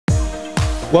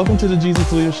Welcome to the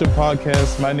Jesus Leadership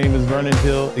Podcast. My name is Vernon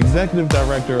Hill, Executive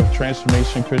Director of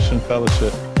Transformation Christian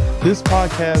Fellowship. This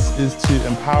podcast is to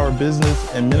empower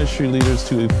business and ministry leaders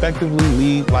to effectively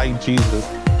lead like Jesus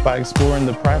by exploring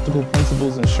the practical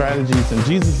principles and strategies in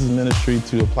Jesus' ministry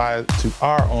to apply to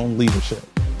our own leadership.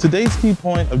 Today's key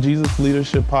point of Jesus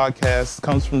Leadership Podcast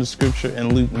comes from the scripture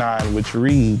in Luke 9, which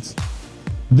reads,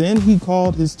 "Then he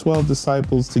called his 12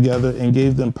 disciples together and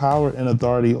gave them power and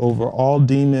authority over all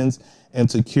demons and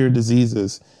to cure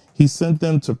diseases. He sent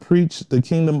them to preach the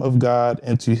kingdom of God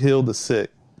and to heal the sick."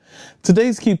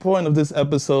 Today's key point of this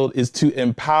episode is to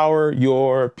empower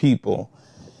your people.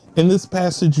 In this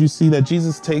passage, you see that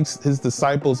Jesus takes his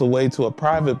disciples away to a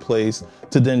private place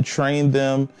to then train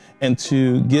them and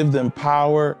to give them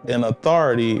power and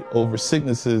authority over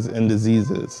sicknesses and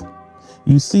diseases.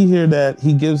 You see here that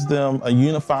he gives them a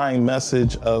unifying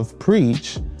message of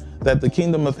preach that the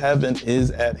kingdom of heaven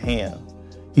is at hand.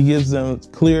 He gives them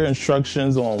clear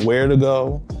instructions on where to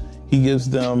go. He gives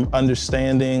them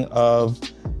understanding of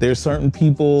there's certain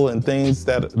people and things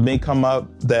that may come up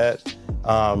that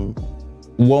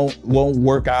won't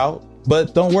work out,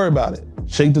 but don't worry about it.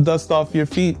 Shake the dust off your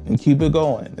feet and keep it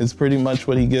going. It's pretty much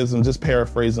what he gives them, just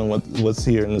paraphrasing what's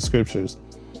here in the scriptures.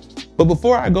 But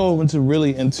before I go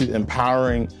into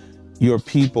empowering your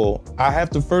people, I have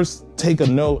to first take a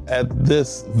note at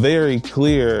this very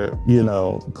clear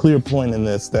point in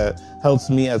this that helps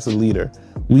me as a leader.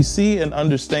 We see and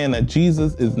understand that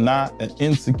Jesus is not an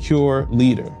insecure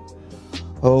leader.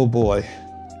 Oh boy.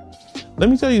 Let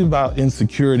me tell you about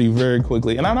insecurity very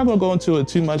quickly. And I'm not going to go into it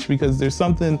too much because there's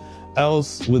something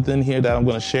else within here that I'm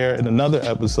going to share in another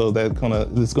episode that's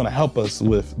going to help us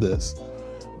with this.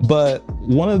 But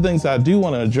one of the things I do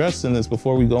want to address in this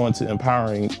before we go into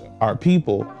empowering our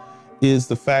people is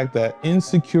the fact that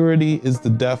insecurity is the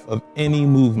death of any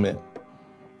movement.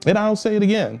 And I'll say it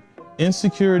again.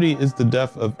 Insecurity is the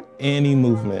death of any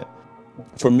movement.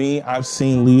 For me, I've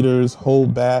seen leaders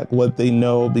hold back what they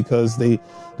know because they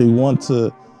want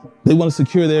to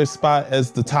secure their spot as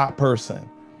the top person.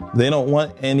 They don't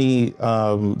want any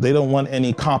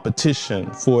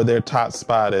competition for their top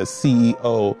spot as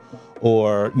CEO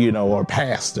or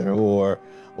pastor or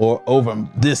over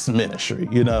this ministry.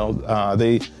 They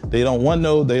don't want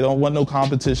no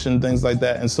competition, things like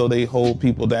that. And so they hold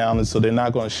people down. And so they're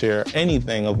not going to share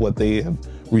anything of what they have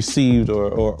received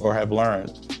or have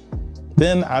learned.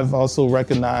 Then I've also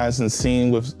recognized and seen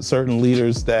with certain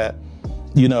leaders that,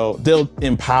 they'll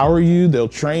empower you, they'll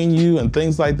train you and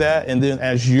things like that. And then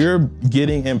as you're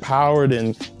getting empowered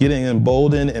and getting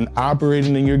emboldened and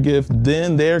operating in your gift,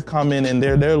 then they're coming and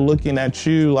they're looking at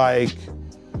you like,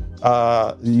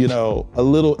 a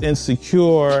little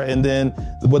insecure. And then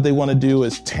what they want to do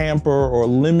is tamper or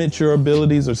limit your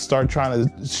abilities or start trying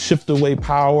to shift away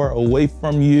power away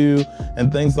from you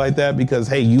and things like that because,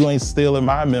 hey, you ain't stealing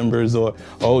my members, or,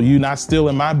 oh, you're not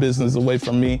stealing my business away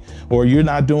from me, or you're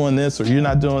not doing this or you're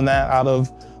not doing that out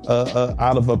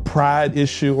of a pride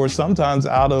issue, or sometimes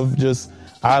out of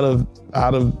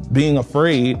being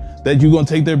afraid that you're going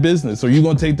to take their business or you're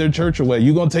going to take their church away.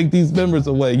 You're going to take these members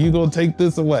away. You're going to take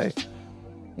this away.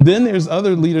 Then there's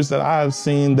other leaders that I've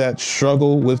seen that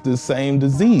struggle with the same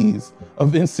disease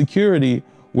of insecurity,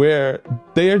 where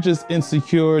they're just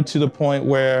insecure to the point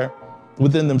where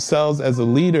within themselves as a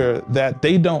leader that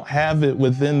they don't have it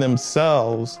within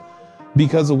themselves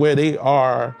because of where they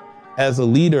are as a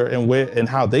leader and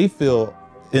how they feel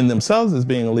in themselves as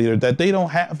being a leader, that they don't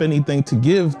have anything to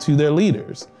give to their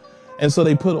leaders. And so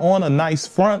they put on a nice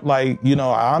front, like,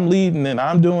 I'm leading and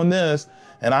I'm doing this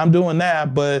and I'm doing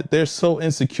that, but they're so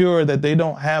insecure that they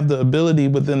don't have the ability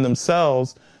within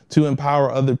themselves to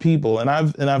empower other people. And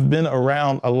I've been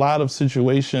around a lot of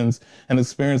situations and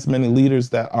experienced many leaders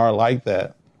that are like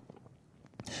that.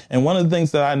 And one of the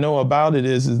things that I know about it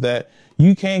is that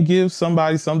you can't give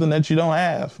somebody something that you don't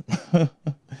have.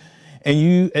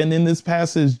 And in this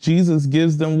passage, Jesus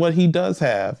gives them what he does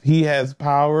have. He has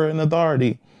power and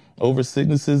authority over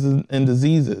sicknesses and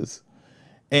diseases.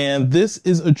 And this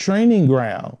is a training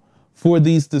ground for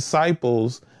these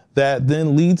disciples that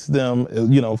then leads them,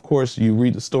 of course, you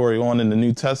read the story on in the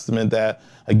New Testament that,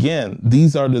 again,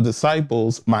 these are the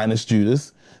disciples minus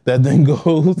Judas that then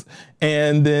goes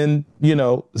and then,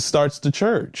 starts the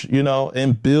church,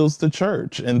 and builds the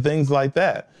church and things like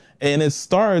that. And it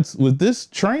starts with this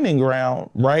training ground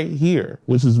right here,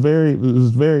 which is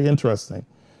very interesting.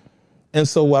 And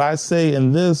so what I say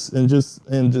in this, and just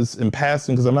in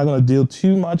passing, because I'm not going to deal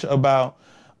too much about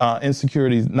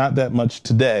insecurities, not that much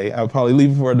today. I'll probably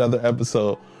leave it for another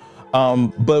episode.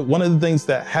 But one of the things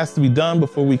that has to be done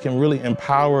before we can really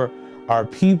empower our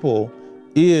people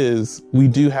is we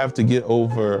do have to get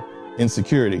over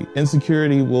insecurity.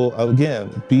 Insecurity will,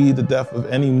 again, be the death of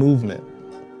any movement.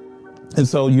 And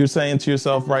so you're saying to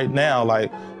yourself right now,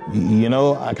 like, you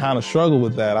know, I kind of struggle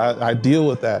with that. I deal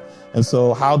with that. And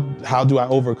so how do I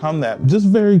overcome that? Just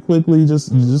very quickly,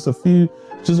 just a few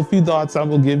thoughts I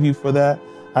will give you for that.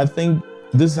 I think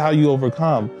this is how you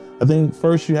overcome. I think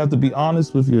first you have to be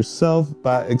honest with yourself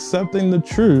by accepting the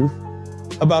truth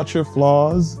about your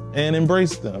flaws and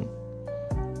embrace them.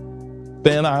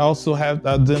 Then I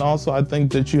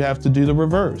think that you have to do the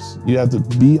reverse. You have to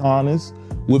be honest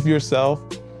with yourself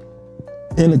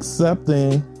in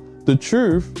accepting the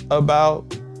truth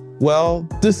about, well,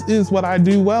 this is what I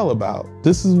do well about.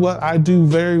 This is what I do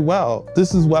very well.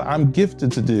 This is what I'm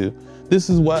gifted to do. This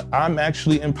is what I'm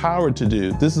actually empowered to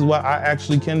do. This is what I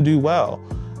actually can do well.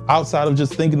 Outside of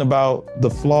just thinking about the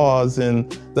flaws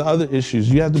and the other issues,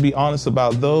 you have to be honest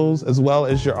about those as well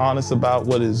as you're honest about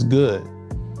what is good.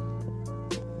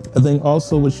 I think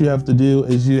also what you have to do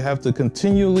is you have to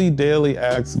continually, daily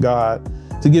ask God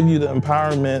to give you the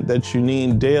empowerment that you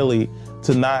need daily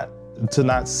to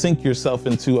not sink yourself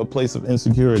into a place of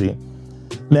insecurity.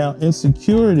 Now,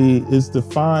 insecurity is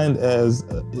defined as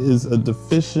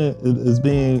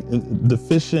being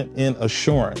deficient in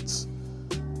assurance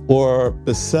or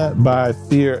beset by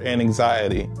fear and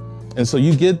anxiety. And so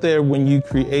you get there when you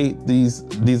create these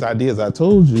ideas. I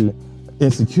told you,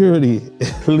 insecurity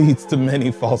leads to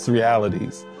many false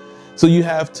realities. So you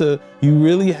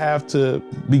really have to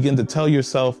begin to tell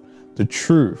yourself the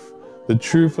truth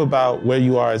about where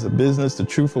you are as a business, the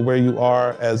truth of where you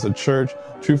are as a church,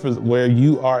 truth of where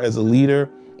you are as a leader,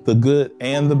 the good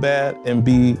and the bad,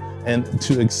 and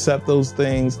to accept those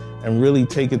things and really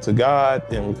take it to God,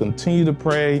 and we'll continue to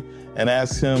pray and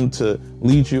ask Him to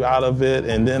lead you out of it.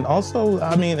 And then also,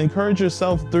 encourage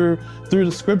yourself through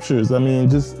the scriptures.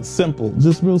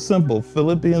 Just real simple.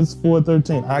 Philippians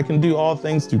 4:13, I can do all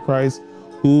things through Christ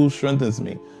who strengthens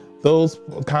me. Those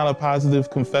kind of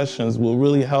positive confessions will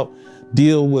really help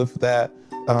deal with that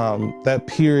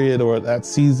period or that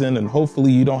season, and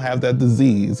hopefully you don't have that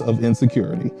disease of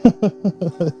insecurity.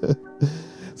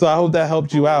 So I hope that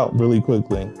helped you out really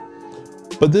quickly.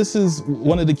 But this is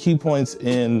one of the key points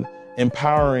in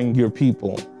empowering your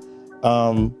people.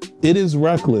 It is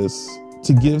reckless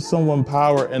to give someone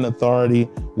power and authority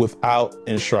without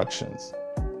instructions.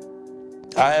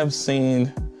 I have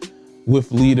seen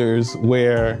with leaders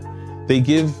where they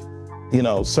give,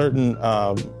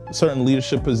 certain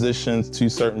leadership positions to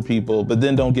certain people, but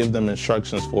then don't give them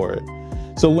instructions for it.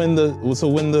 So when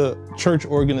the church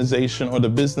organization or the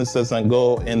business doesn't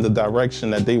go in the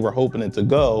direction that they were hoping it to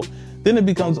go, then it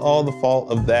becomes all the fault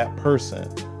of that person.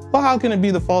 Well, how can it be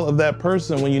the fault of that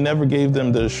person when you never gave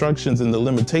them the instructions and the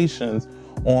limitations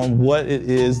on what it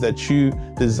is that you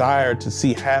desire to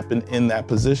see happen in that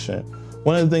position?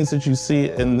 One of the things that you see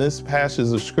in this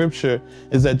passage of scripture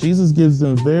is that Jesus gives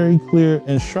them very clear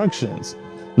instructions.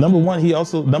 Number one,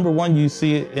 you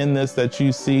see it in this, that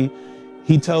you see,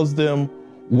 he tells them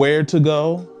where to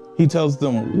go. He tells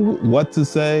them what to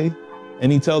say,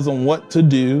 and he tells them what to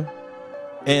do.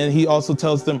 And he also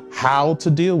tells them how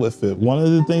to deal with it. One of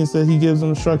the things that he gives them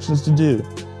instructions to do,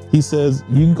 he says,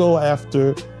 you go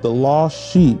after the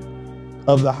lost sheep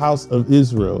of the house of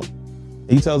Israel.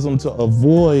 He tells them to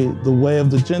avoid the way of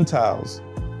the Gentiles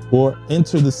or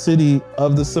enter the city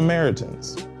of the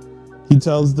Samaritans. He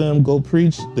tells them, go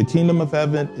preach, the kingdom of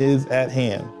heaven is at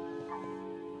hand.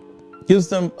 Gives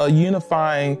them a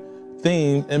unifying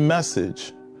theme and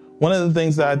message. One of the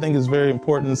things that I think is very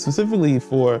important, specifically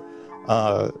for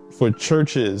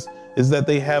churches, is that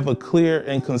they have a clear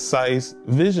and concise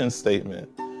vision statement.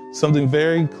 Something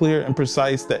very clear and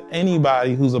precise that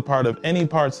anybody who's a part of any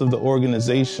parts of the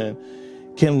organization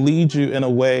can lead you in a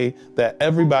way that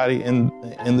everybody in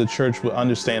the church will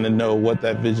understand and know what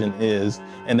that vision is,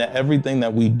 and that everything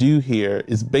that we do here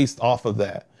is based off of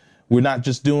that. We're not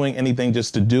just doing anything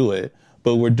just to do it,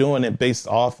 but we're doing it based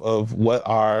off of what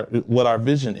our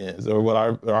vision is, or what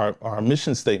our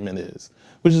mission statement is,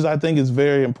 which I think is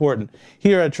very important.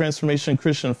 Here at Transformation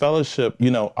Christian Fellowship,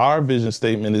 our vision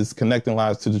statement is connecting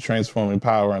lives to the transforming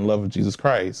power and love of Jesus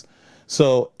Christ.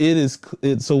 So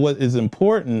what is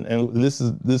important, and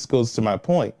this goes to my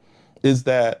point, is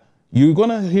that you're going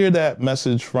to hear that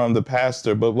message from the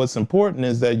pastor, but what's important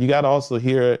is that you got to also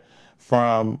hear it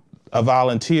from a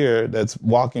volunteer that's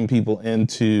walking people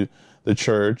into the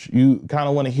church. You kind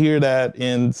of want to hear that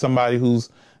in somebody who's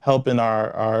helping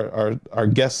our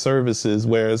guest services,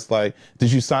 where it's like,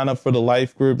 did you sign up for the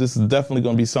life group? This is definitely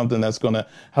going to be something that's going to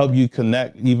help you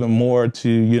connect even more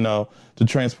to, the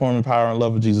transforming power and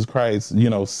love of Jesus Christ.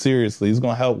 Seriously, it's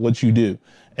going to help what you do.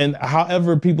 And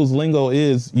however people's lingo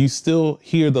is, you still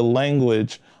hear the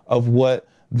language of what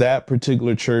that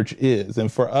particular church is.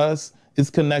 And for us,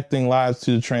 it's connecting lives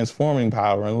to the transforming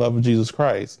power and love of Jesus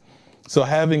Christ. So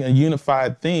having a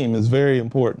unified theme is very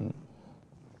important.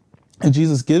 And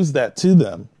Jesus gives that to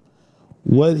them.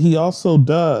 What he also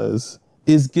does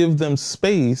is give them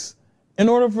space in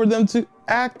order for them to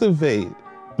activate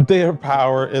their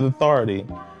power and authority.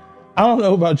 I don't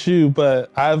know about you,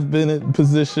 but I've been in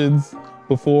positions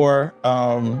before,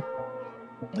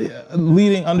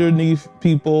 leading underneath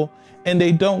people, and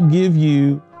they don't give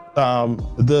you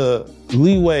the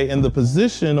leeway and the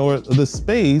position or the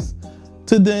space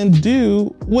to then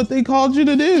do what they called you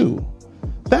to do.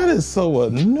 That is so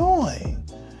annoying.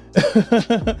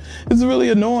 It's really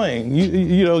annoying.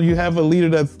 You know, you have a leader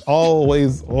that's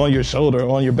always on your shoulder,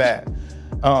 on your back.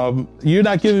 You're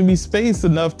not giving me space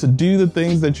enough to do the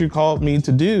things that you called me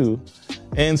to do.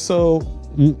 And so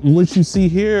what you see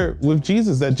here with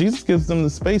Jesus, that Jesus gives them the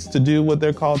space to do what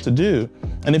they're called to do.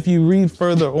 And if you read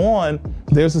further on,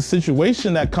 there's a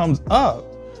situation that comes up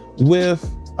with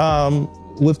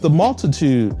the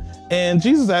multitude. And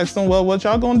Jesus asked them, well, what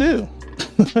y'all gonna do?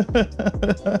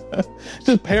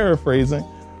 Just paraphrasing.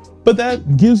 But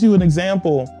that gives you an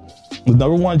example.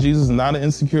 Number one, Jesus is not an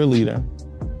insecure leader.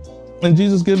 And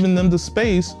Jesus giving them the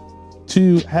space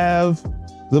to have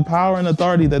the power and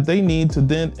authority that they need to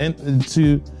then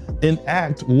to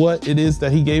enact what it is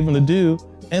that he gave them to do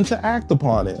and to act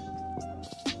upon it.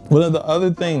 One of the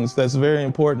other things that's very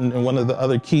important, and one of the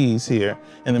other keys here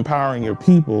in empowering your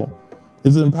people,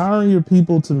 is empowering your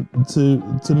people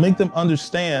to make them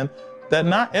understand that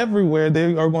not everywhere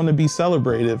they are going to be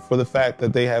celebrated for the fact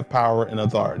that they have power and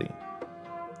authority.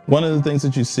 One of the things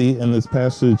that you see in this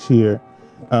passage here,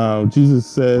 Jesus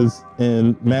says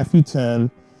in Matthew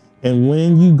 10, and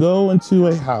when you go into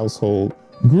a household,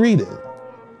 greet it.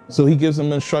 So he gives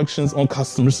them instructions on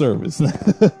customer service.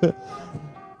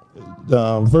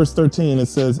 Verse 13, it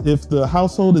says, if the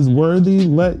household is worthy,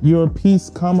 let your peace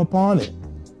come upon it.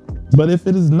 But if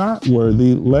it is not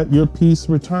worthy, let your peace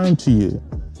return to you.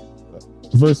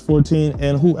 Verse 14,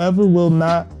 and whoever will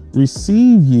not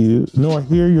receive you nor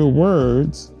hear your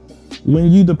words,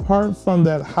 when you depart from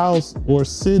that house or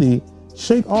city,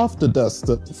 shake off the dust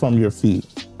from your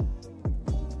feet.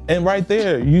 And right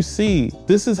there, you see,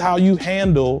 this is how you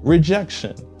handle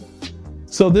rejection.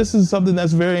 So this is something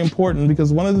that's very important,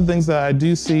 because one of the things that I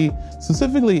do see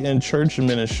specifically in church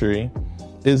ministry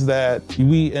is that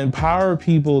we empower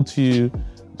people to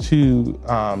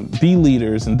be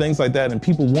leaders and things like that. And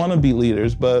people want to be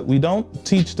leaders, but we don't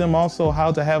teach them also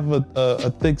how to have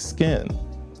a thick skin.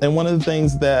 And one of the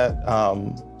things that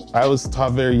I was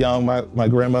taught very young, my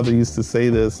grandmother used to say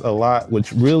this a lot,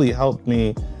 which really helped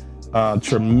me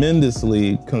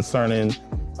tremendously concerning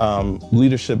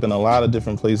leadership in a lot of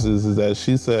different places, is that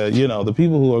she said, you know, the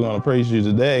people who are going to praise you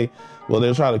today, well,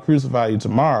 they'll try to crucify you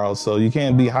tomorrow. So you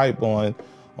can't be hype on,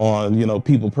 you know,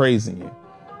 people praising you.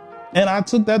 And I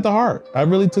took that to heart. I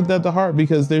really took that to heart,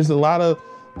 because there's a lot of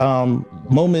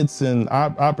moments and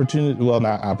opportunities, well,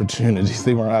 not opportunities,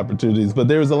 they weren't opportunities, but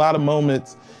there was a lot of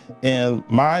moments in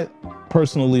my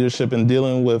personal leadership in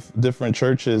dealing with different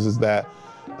churches, is that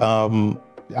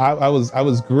I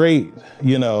was great,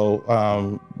 you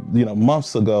know,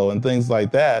 months ago and things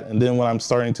like that. And then when I'm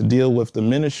starting to deal with the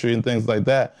ministry and things like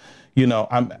that, you know,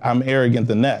 I'm arrogant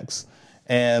the next.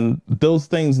 And those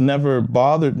things never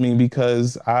bothered me,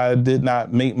 because I did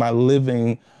not make my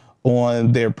living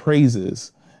on their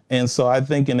praises. And so I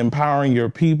think in empowering your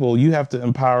people, you have to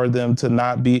empower them to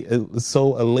not be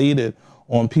so elated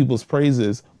on people's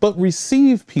praises, but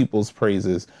receive people's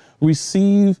praises,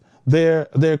 receive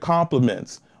their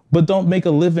compliments, but don't make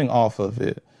a living off of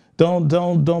it. Don't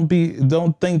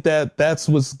think that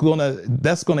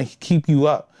that's gonna keep you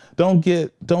up. Don't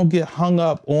get hung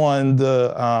up on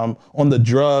the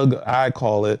drug, I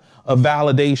call it, of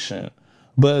validation,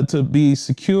 but to be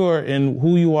secure in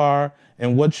who you are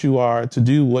and what you are, to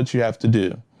do what you have to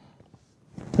do.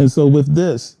 And so with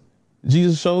this,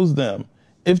 Jesus shows them,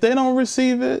 if they don't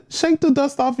receive it, shake the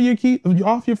dust off your feet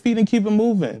and keep it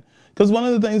moving. Because one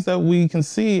of the things that we can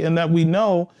see and that we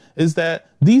know is that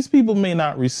these people may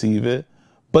not receive it,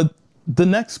 but the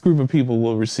next group of people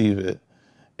will receive it.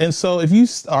 And so if you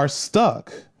are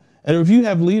stuck, and if you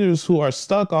have leaders who are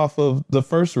stuck off of the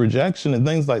first rejection and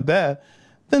things like that,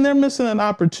 then they're missing an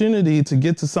opportunity to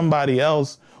get to somebody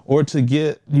else, or to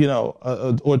get, you know,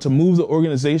 or to move the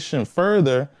organization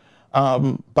further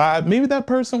by maybe that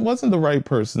person wasn't the right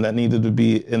person that needed to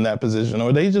be in that position,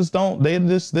 or they just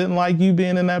didn't like you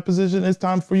being in that position. It's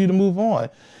time for you to move on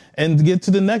and get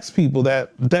to the next people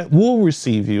that will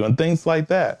receive you and things like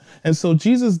that. And so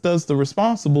Jesus does the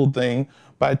responsible thing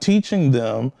by teaching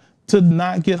them to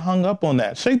not get hung up on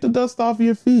that. Shake the dust off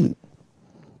your feet.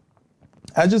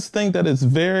 I just think that it's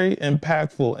very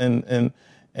impactful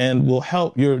and will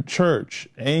help your church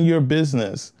and your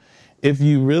business if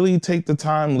you really take the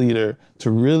time, leader,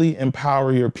 to really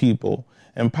empower your people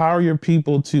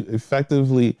to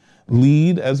effectively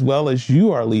lead as well as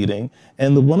you are leading.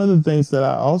 And one of the things that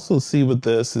I also see with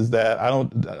this is that I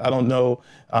don't know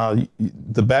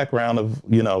the background of,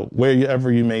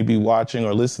 wherever you may be watching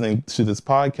or listening to this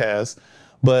podcast,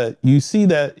 but you see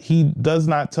that he does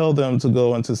not tell them to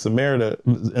go into Samaria,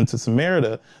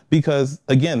 because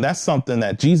again, that's something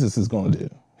that Jesus is going to do.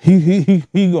 He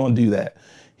going to do that.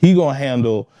 He going to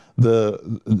handle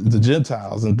the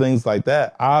Gentiles and things like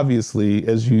that, obviously,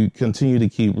 as you continue to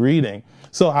keep reading.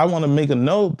 So I want to make a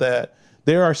note that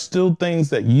there are still things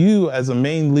that you as a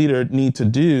main leader need to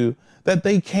do that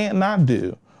they can't not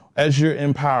do as you're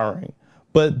empowering.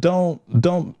 But don't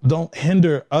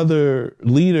hinder other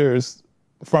leaders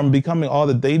from becoming all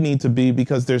that they need to be,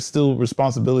 because there's still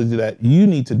responsibility that you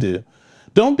need to do.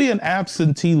 Don't be an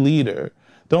absentee leader.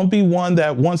 Don't be one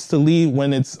that wants to lead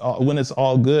when it's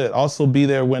all good. Also be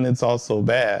there when it's also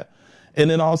bad. And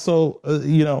then also,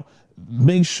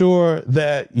 make sure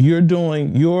that you're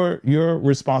doing your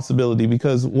responsibility,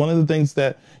 because one of the things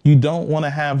that you don't want to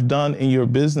have done in your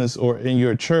business or in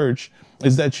your church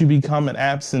is that you become an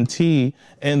absentee,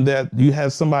 and that you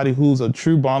have somebody who's a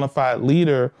true bona fide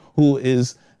leader who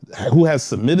has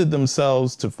submitted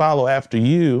themselves to follow after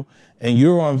you, and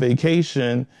you're on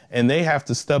vacation and they have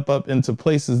to step up into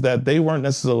places that they weren't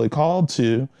necessarily called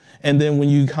to. And then when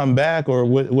you come back, or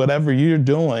whatever you're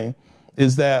doing,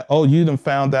 is that, you done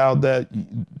found out that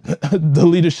the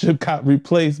leadership got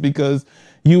replaced because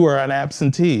you were an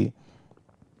absentee.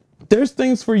 There's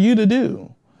things for you to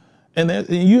do. And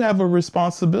you have a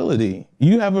responsibility.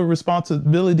 You have a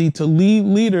responsibility to lead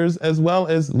leaders as well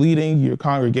as leading your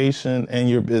congregation and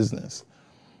your business.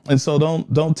 And so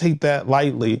don't take that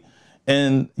lightly.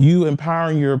 And you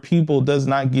empowering your people does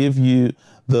not give you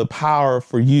the power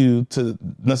for you to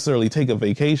necessarily take a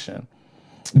vacation,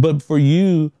 but for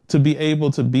you to be able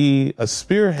to be a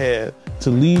spearhead to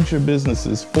lead your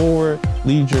businesses forward,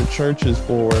 lead your churches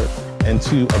forward, and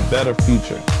to a better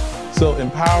future. So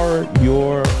empower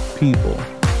your people.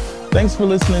 Thanks for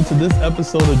listening to this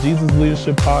episode of Jesus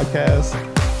Leadership Podcast.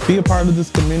 Be a part of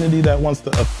this community that wants to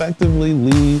effectively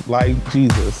lead like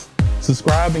Jesus.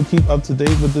 Subscribe and keep up to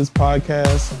date with this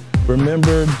podcast.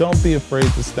 Remember, don't be afraid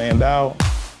to stand out.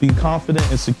 Be confident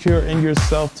and secure in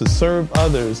yourself to serve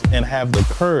others, and have the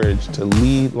courage to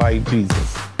lead like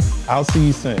Jesus. I'll see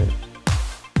you soon.